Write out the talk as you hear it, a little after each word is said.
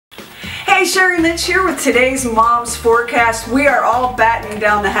Hey, Sherry Lynch here with today's Mom's Forecast. We are all battening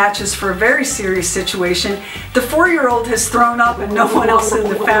down the hatches for a very serious situation. The 4-year-old has thrown up and no one else in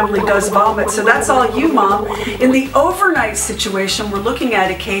the family does vomit, so that's all you, Mom. In the overnight situation, we're looking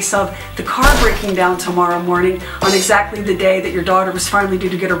at a case of the car breaking down tomorrow morning on exactly the day that your daughter was finally due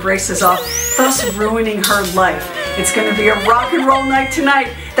to get her braces off, thus ruining her life. It's going to be a rock and roll night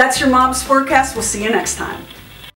tonight. That's your Mom's Forecast. We'll see you next time.